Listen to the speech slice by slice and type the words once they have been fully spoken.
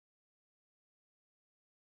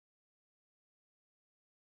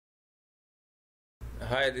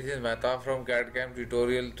Hi, this is Mehta from CAD/CAM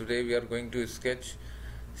tutorial. Today we are going to sketch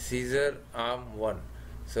Scissor Arm1.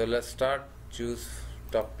 So let's start. Choose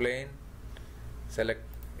top plane, select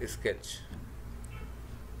sketch.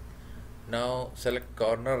 Now select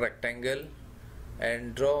corner rectangle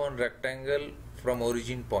and draw one rectangle from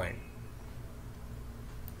origin point.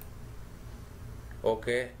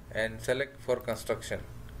 OK, and select for construction.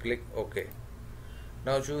 Click OK.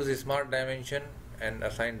 Now choose smart dimension and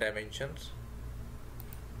assign dimensions.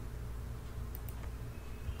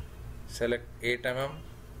 Select 8 mm.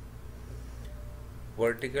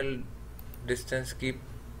 Vertical distance we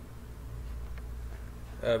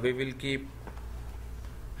will keep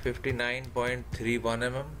 59.31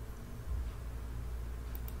 mm.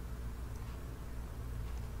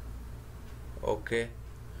 OK.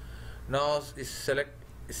 Now select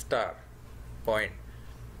star point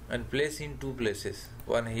and place in two places,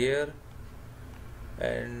 one here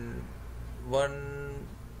and one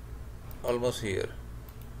almost here.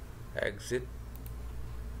 Exit.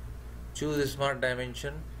 Choose smart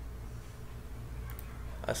dimension,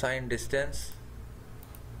 assign distance,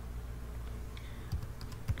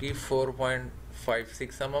 keep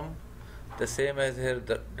 4.56 mm, the same as here,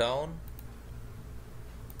 down.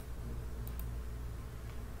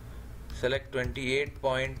 Select 28.81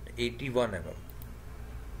 mm.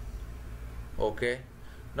 OK.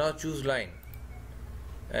 Now choose line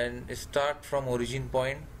and start from origin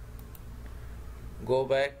point, go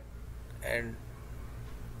back and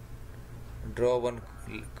draw one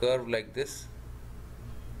curve like this.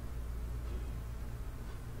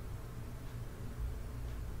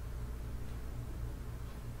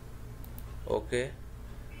 OK.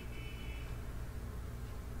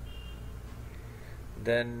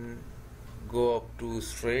 Then go up to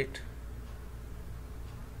straight.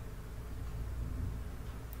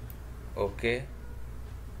 OK.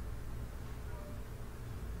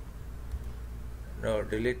 Now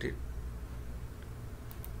delete it.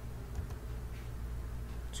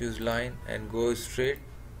 Choose line and go straight.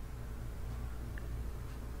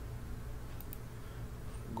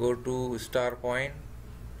 Go to star point.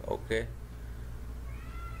 OK.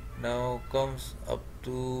 Now comes up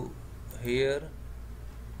to here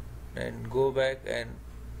and go back and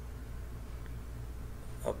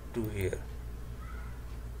up to here.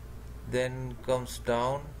 Then comes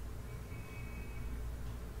down.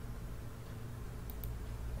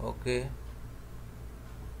 OK.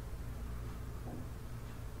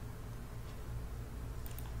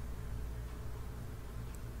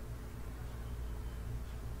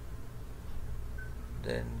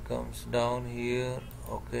 Then comes down here.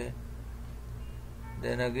 OK.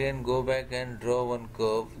 Then again go back and draw one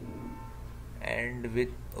curve and with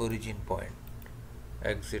origin point.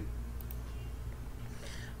 Exit.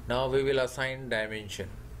 Now we will assign dimension.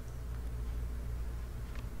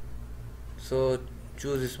 So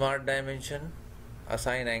choose smart dimension,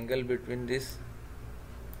 assign angle between this,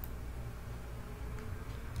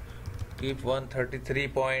 keep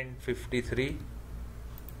 133.53.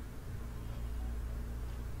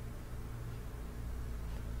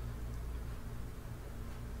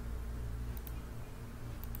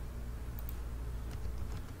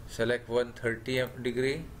 Select 130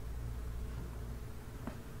 degree.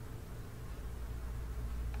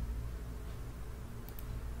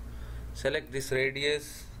 Select this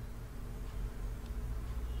radius,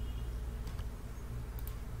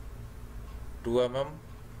 two mm.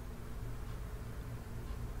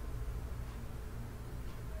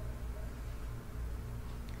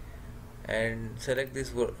 And select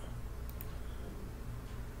this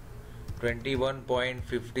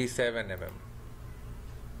 21.57 mm.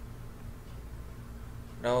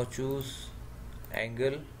 Now choose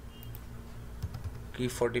angle,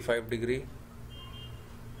 keep 45 degree.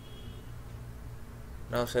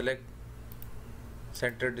 Now select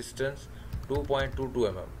center distance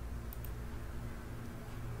 2.22 mm.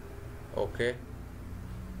 OK.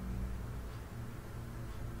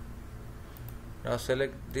 Now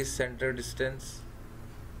select this center distance,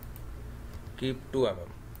 keep 2 mm.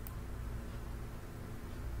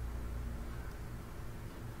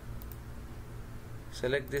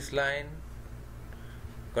 Select this line,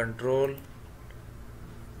 control,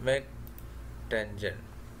 make tangent.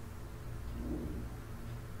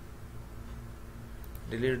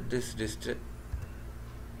 Delete this distance.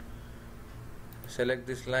 Select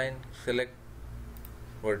this line, select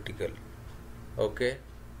vertical. OK.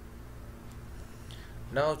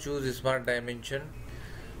 Now choose smart dimension.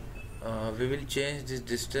 We will change this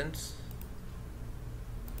distance.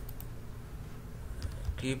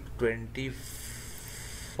 Keep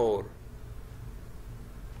 24.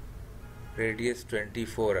 Radius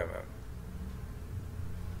 24 mm.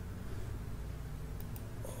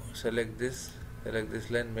 select this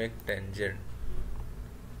line, make tangent.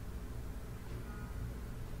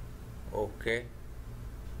 Okay.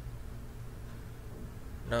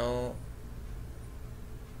 Now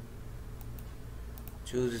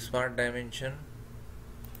choose smart dimension.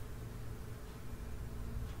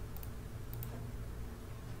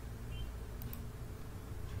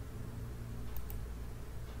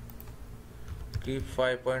 Keep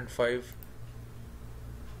 5.5.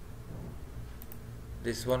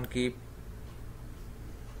 This one keep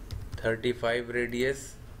 35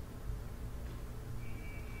 radius.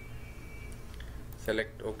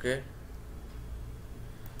 Select OK.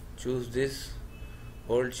 Choose this,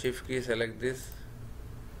 hold shift key, select this,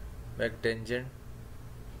 make tangent.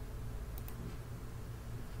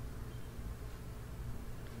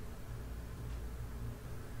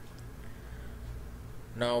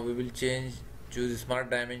 Now we will change, choose smart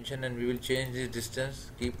dimension, and we will change this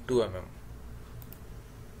distance, keep 2 mm.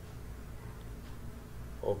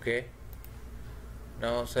 Okay.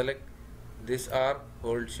 Now select this arc,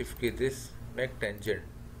 hold shift key, this, make tangent.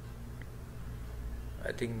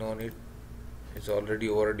 I think no need, it's already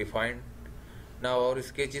over defined. Now our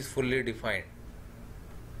sketch is fully defined.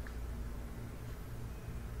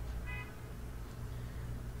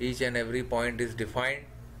 Each and every point is defined.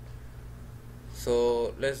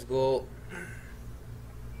 So let's go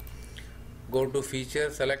to feature,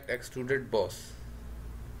 select extruded boss,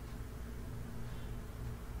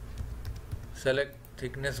 select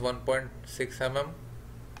thickness 1.6 mm,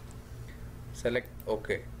 select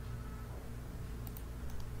OK.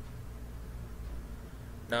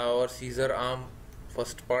 Now our scissor arm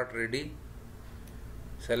first part ready.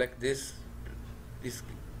 Select this,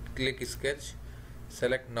 click sketch,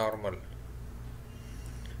 select normal.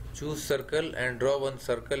 Choose circle and draw one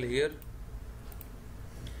circle here.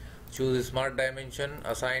 Choose smart dimension,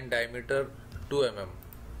 assign diameter 2 mm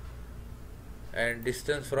and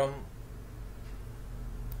distance from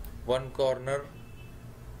one corner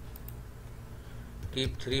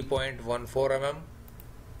keep 3.14 mm.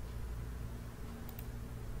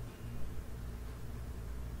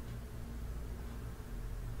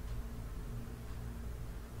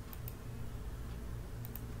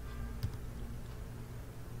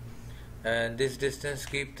 And this distance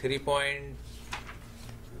keep 3.5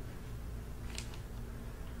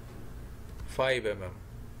 mm.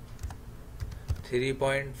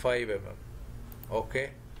 3.5 mm.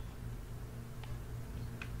 Okay.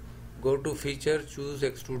 Go to feature, choose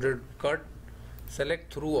extruded cut,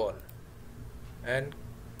 select through all and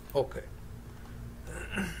OK.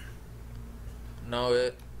 Now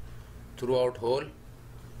a throughout hole.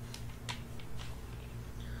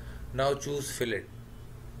 Now choose fillet.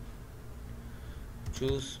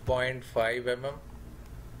 Choose 0.5 mm.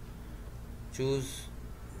 Choose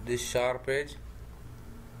this sharp edge,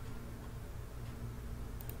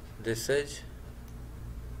 this edge,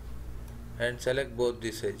 and select both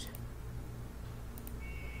this edge.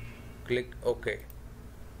 Click OK.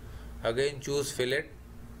 Again choose fillet.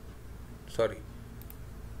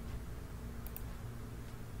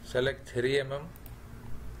 Select 3 mm.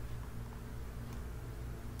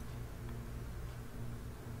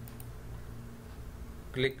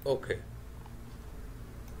 Click OK.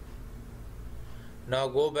 Now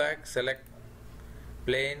go back, select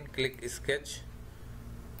plane, click sketch,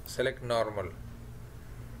 select normal.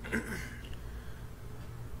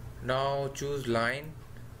 Now choose line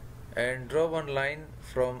and draw one line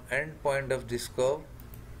from end point of this curve.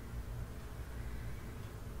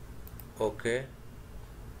 OK.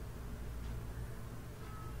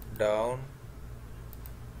 Down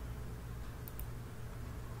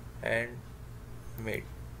and mid,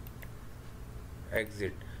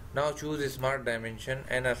 exit. Now choose smart dimension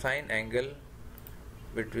and assign angle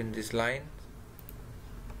between this line.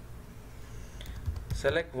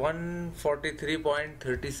 Select 143.37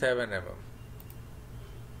 mm.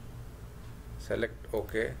 Select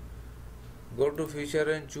OK. Go to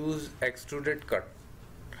feature and choose extruded cut.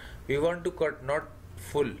 We want to cut not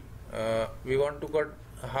full. We want to cut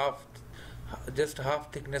just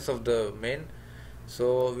half thickness of the main.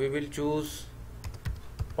 So we will choose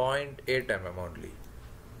 0.8 mm only.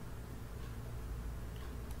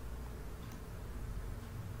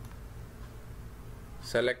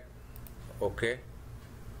 Select OK.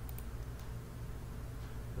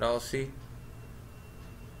 Now see,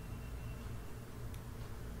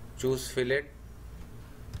 choose fillet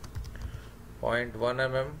 0.1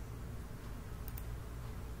 mm.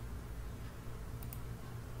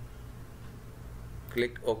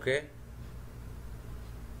 Click OK.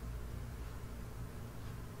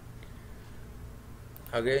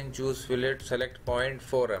 Again choose fillet, select 0.4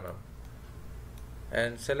 mm.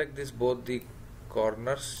 and select this both the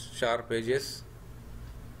corners, sharp edges.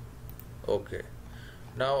 Okay,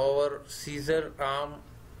 now our scissor arm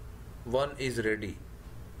 1 is ready.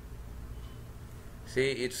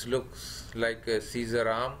 See, it looks like a scissor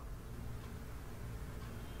arm.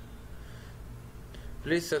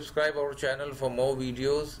 Please subscribe our channel for more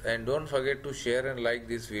videos and don't forget to share and like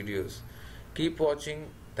these videos. Keep watching.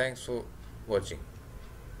 Thanks for watching.